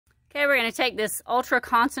Okay, we're going to take this ultra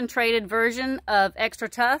concentrated version of Extra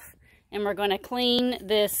Tough and we're going to clean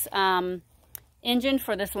this engine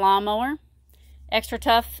for this lawnmower. Extra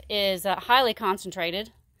Tough is highly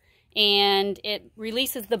concentrated and it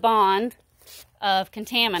releases the bond of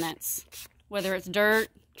contaminants, whether it's dirt,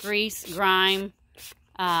 grease, grime.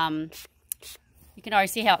 You can already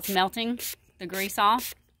see how it's melting the grease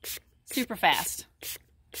off super fast.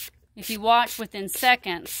 If you watch within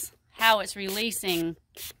seconds how it's releasing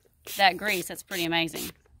that grease, that's pretty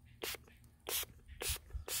amazing.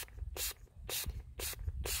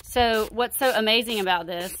 So what's so amazing about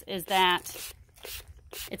this is that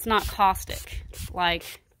it's not caustic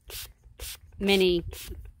like many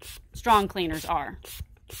strong cleaners are.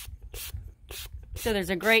 So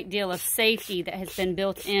there's a great deal of safety that has been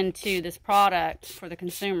built into this product for the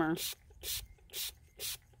consumer.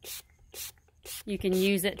 You can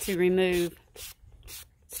use it to remove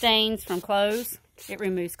stains from clothes. It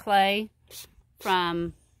removes clay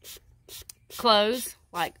from clothes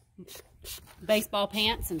like baseball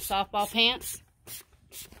pants and softball pants.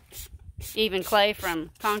 Even clay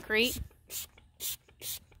from concrete.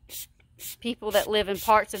 People that live in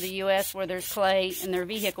parts of the U.S. where there's clay in their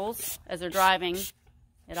vehicles as they're driving,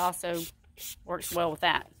 it also works well with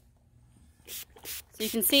that. So you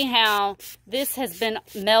can see how this has been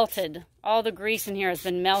melted. All the grease in here has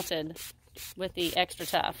been melted with the Extra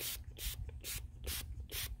Tough.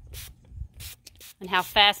 And how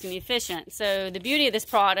fast and efficient. So the beauty of this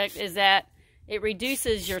product is that it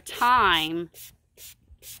reduces your time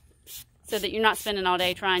so that you're not spending all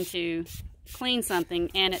day trying to clean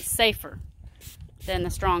something, and it's safer than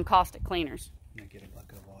the strong caustic cleaners. Get a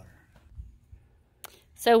bucket of water.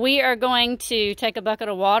 So we are going to take a bucket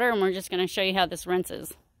of water and we're just going to show you how this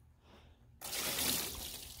rinses.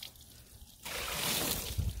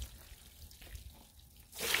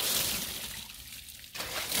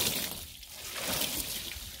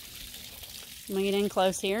 Bring it in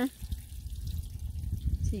close here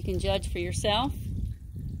so you can judge for yourself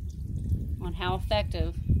on how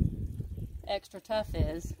effective Extra Tough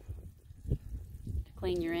is to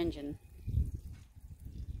clean your engine.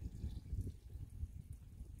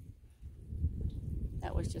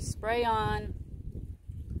 That was just spray on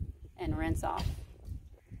and rinse off.